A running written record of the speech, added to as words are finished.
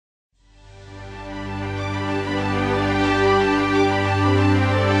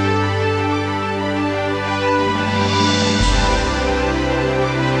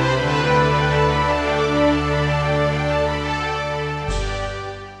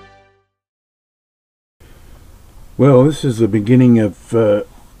Well, this is the beginning of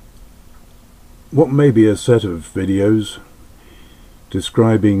what may be a set of videos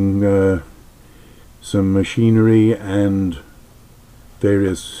describing some machinery and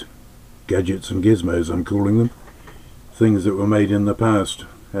various gadgets and gizmos, I'm calling them, things that were made in the past.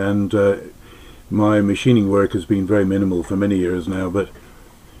 And my machining work has been very minimal for many years now, but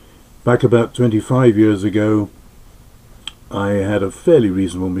back about 25 years ago I had a fairly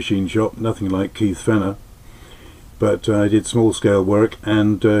reasonable machine shop, nothing like Keith Fenner, but I did small scale work.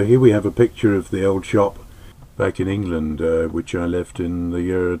 And here we have a picture of the old shop back in England, which I left in the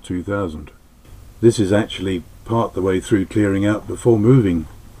year 2000. This is actually part the way through clearing out before moving,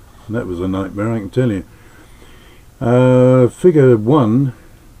 and that was a nightmare, I can tell you. Figure 1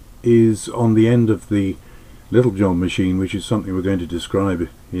 is on the end of the Little John machine, which is something we're going to describe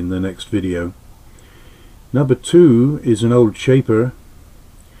in the next video. Number 2 is an old shaper,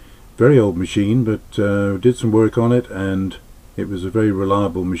 very old machine, but did some work on it, and it was a very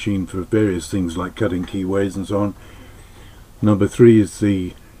reliable machine for various things like cutting keyways and so on. Number 3 is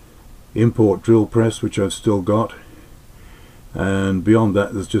the import drill press, which I've still got, and beyond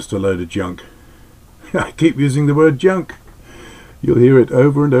that there's just a load of junk. I keep using the word junk, you'll hear it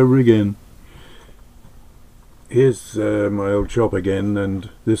over and over again. Here's my old shop again,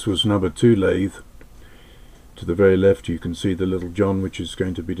 and this was number 2 lathe. To the very left you can see the Little John, which is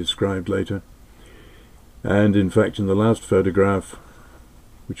going to be described later. And in fact, in the last photograph,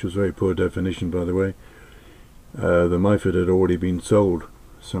 which was very poor definition by the way, the Myford had already been sold.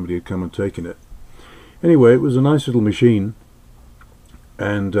 Somebody had come and taken it. Anyway, it was a nice little machine,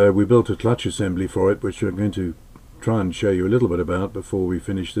 and we built a clutch assembly for it, which I'm going to try and show you a little bit about before we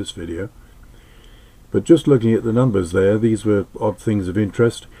finish this video. But just looking at the numbers there, these were odd things of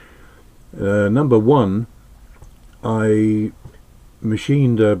interest. Number 1, I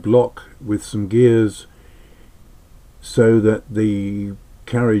machined a block with some gears so that the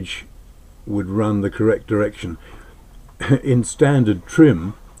carriage would run the correct direction. In standard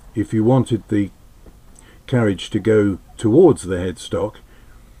trim, if you wanted the carriage to go towards the headstock,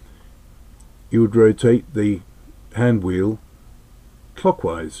 you would rotate the hand wheel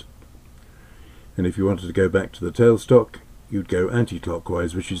clockwise, and if you wanted to go back to the tailstock, you'd go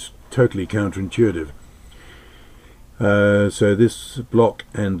anti-clockwise, which is totally counterintuitive. So this block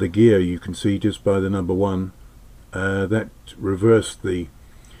and the gear, you can see just by the number 1, that reversed the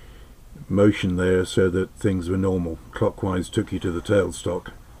motion there so that things were normal. Clockwise took you to the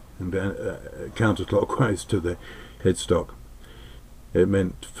tailstock, and counterclockwise to the headstock. It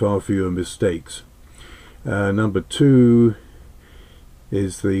meant far fewer mistakes. Number 2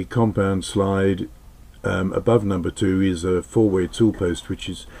 is the compound slide. Above number 2 is a 4-way tool post, which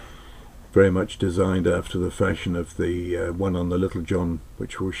is very much designed after the fashion of the one on the Little John,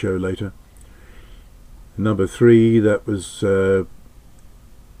 which we'll show later. Number 3, that was an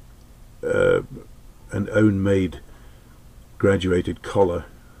own-made graduated collar,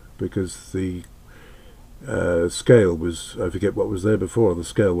 because the scale was, I forget what was there before, the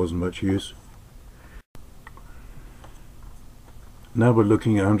scale wasn't much use. Now we're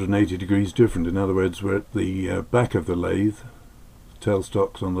looking 180 degrees different. In other words, we're at the back of the lathe,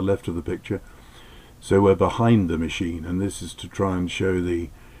 tailstock's on the left of the picture, so we're behind the machine, and this is to try and show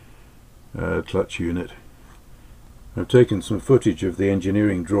the clutch unit. I've taken some footage of the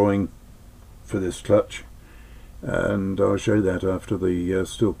engineering drawing for this clutch, and I'll show that after the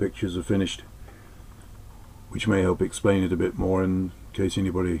still pictures are finished, which may help explain it a bit more in case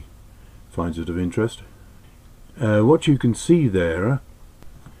anybody finds it of interest. What you can see there,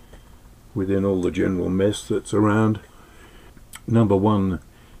 within all the general mess that's around, number 1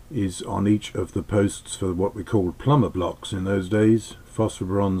 is on each of the posts for what we called plumber blocks in those days, phosphor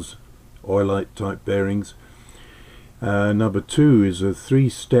bronze oilite type bearings. Number 2 is a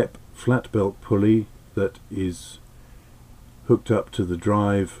 3-step flat belt pulley that is hooked up to the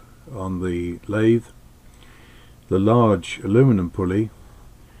drive on the lathe. The large aluminum pulley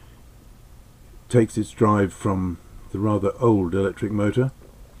takes its drive from the rather old electric motor.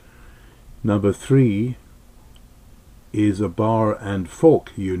 Number 3 is a bar and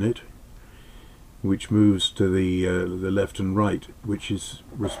fork unit, which moves to the left and right, which is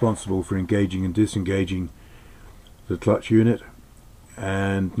responsible for engaging and disengaging the clutch unit.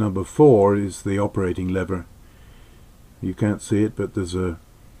 And number 4 is the operating lever. You can't see it, but there's a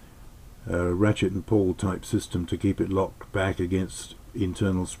ratchet and pull type system to keep it locked back against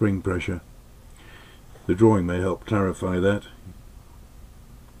internal spring pressure. The drawing may help clarify that.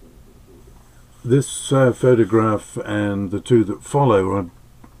 This photograph and the 2 that follow are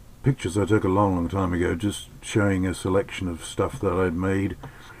pictures I took a long time ago, just showing a selection of stuff that I'd made.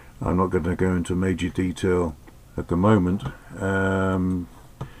 I'm not going to go into major detail at the moment.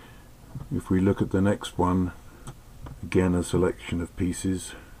 If we look at the next one, again a selection of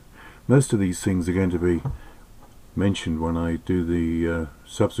pieces. Most of these things are going to be mentioned when I do the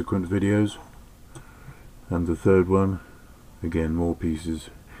subsequent videos. And the third one, again more pieces.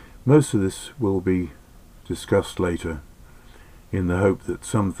 Most of this will be discussed later, in the hope that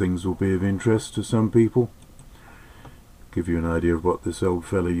some things will be of interest to some people. Give you an idea of what this old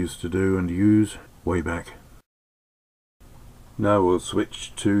fella used to do and use way back. Now we'll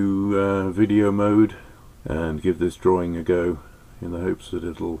switch to video mode and give this drawing a go, in the hopes that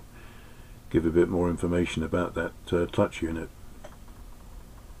it'll give a bit more information about that clutch unit.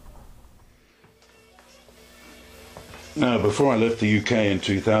 Now, before I left the UK in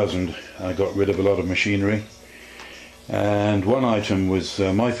 2000, I got rid of a lot of machinery, and one item was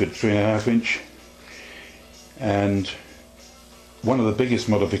Myford 3.5 inch, and one of the biggest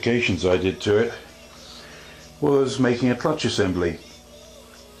modifications I did to it was making a clutch assembly.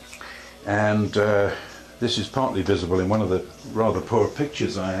 And this is partly visible in one of the rather poor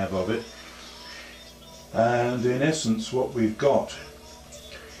pictures I have of it. And in essence what we've got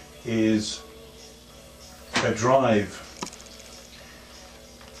is a drive.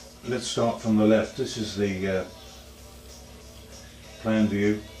 Let's start from the left. This is the plan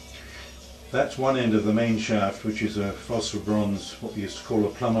view. That's one end of the main shaft, which is a phosphor bronze, what we used to call a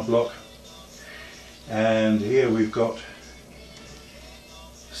plumber block. And here we've got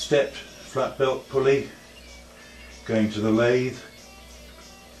stepped flat belt pulley going to the lathe.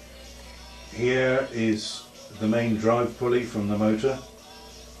 Here is the main drive pulley from the motor,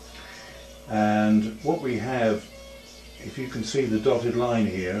 and what we have, if you can see the dotted line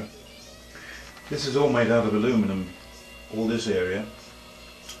here, this is all made out of aluminum, all this area.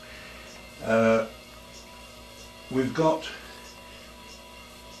 We've got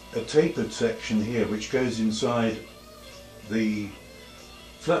a tapered section here which goes inside the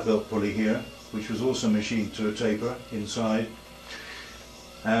flat belt pulley here, which was also machined to a taper inside,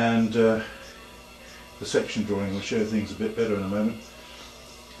 and the section drawing will show things a bit better in a moment.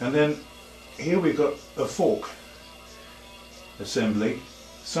 And then here we've got a fork assembly.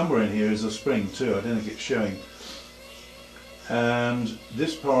 Somewhere in here is a spring too, I don't think it's showing. And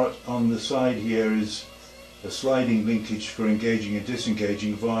this part on the side here is a sliding linkage for engaging and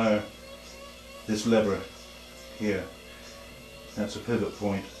disengaging via this lever here. That's a pivot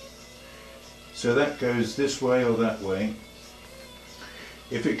point. So that goes this way or that way.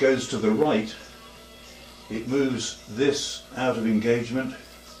 If it goes to the right, it moves this out of engagement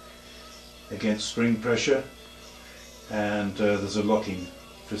against spring pressure, and there's a locking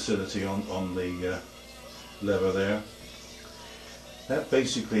facility on the lever there. That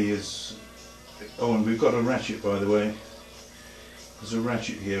basically is. Oh, and we've got a ratchet, by the way. There's a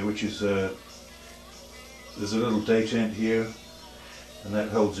ratchet here, which is there's a little detent here, and that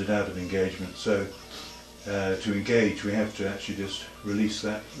holds it out of engagement. So to engage, we have to actually just release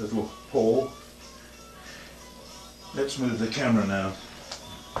that little pawl. Let's move the camera now.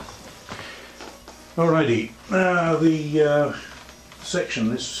 Alrighty, now the section,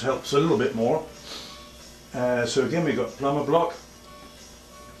 this helps a little bit more. So again, we've got plumber block.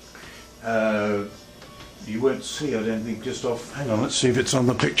 You won't see, I don't think, just off. Hang on, let's see if it's on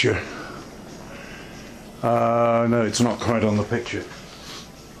the picture. No, it's not quite on the picture.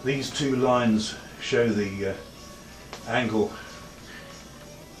 These two lines show the angle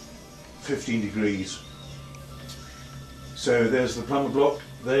 15 degrees. So there's the plumber block,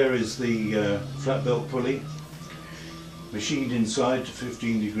 there is the flat belt pulley, machined inside to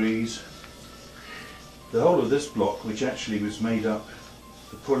 15 degrees. The whole of this block, which actually was made up,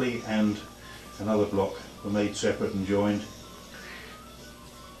 the pulley and another block were made separate and joined.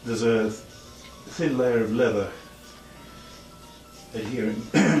 There's a thin layer of leather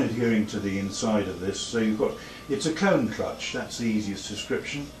adhering to the inside of this. So you've got, it's a cone clutch, that's the easiest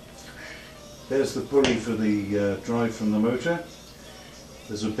description. There's the pulley for the drive from the motor.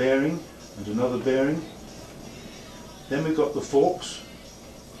 There's a bearing and another bearing. Then we've got the forks.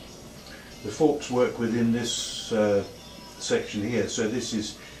 The forks work within this section here. So this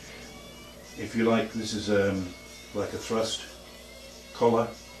is, if you like, this is like a thrust collar,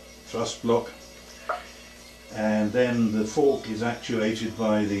 thrust block. And then the fork is actuated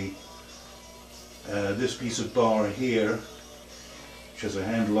by the this piece of bar here, which has a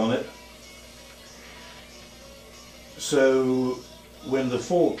handle on it. So when the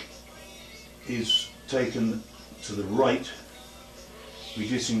fork is taken to the right, we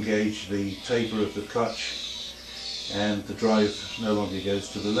disengage the taper of the clutch and the drive no longer goes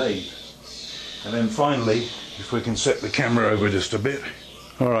to the lathe. And then finally, if we can set the camera over just a bit.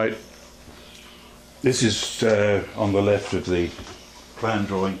 Alright, This is on the left of the plan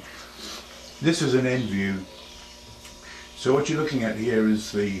drawing. This is an end view. So what you're looking at here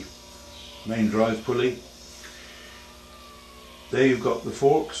is the main drive pulley. There you've got the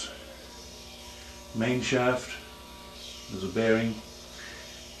forks, main shaft, there's a bearing,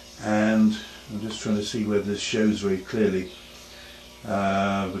 and I'm just trying to see whether this shows very clearly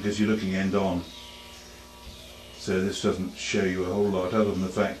because you're looking end on. So this doesn't show you a whole lot other than the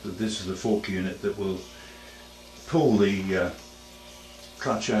fact that this is the fork unit that will pull the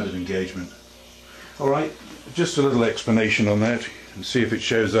clutch out of engagement. Alright, just a little explanation on that and see if it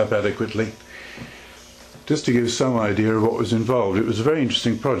shows up adequately. Just to give some idea of what was involved. It was a very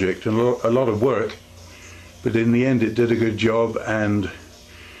interesting project and a lot of work, but in the end it did a good job, and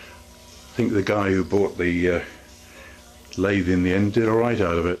I think the guy who bought the lathe in the end did alright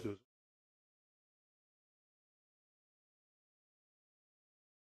out of it.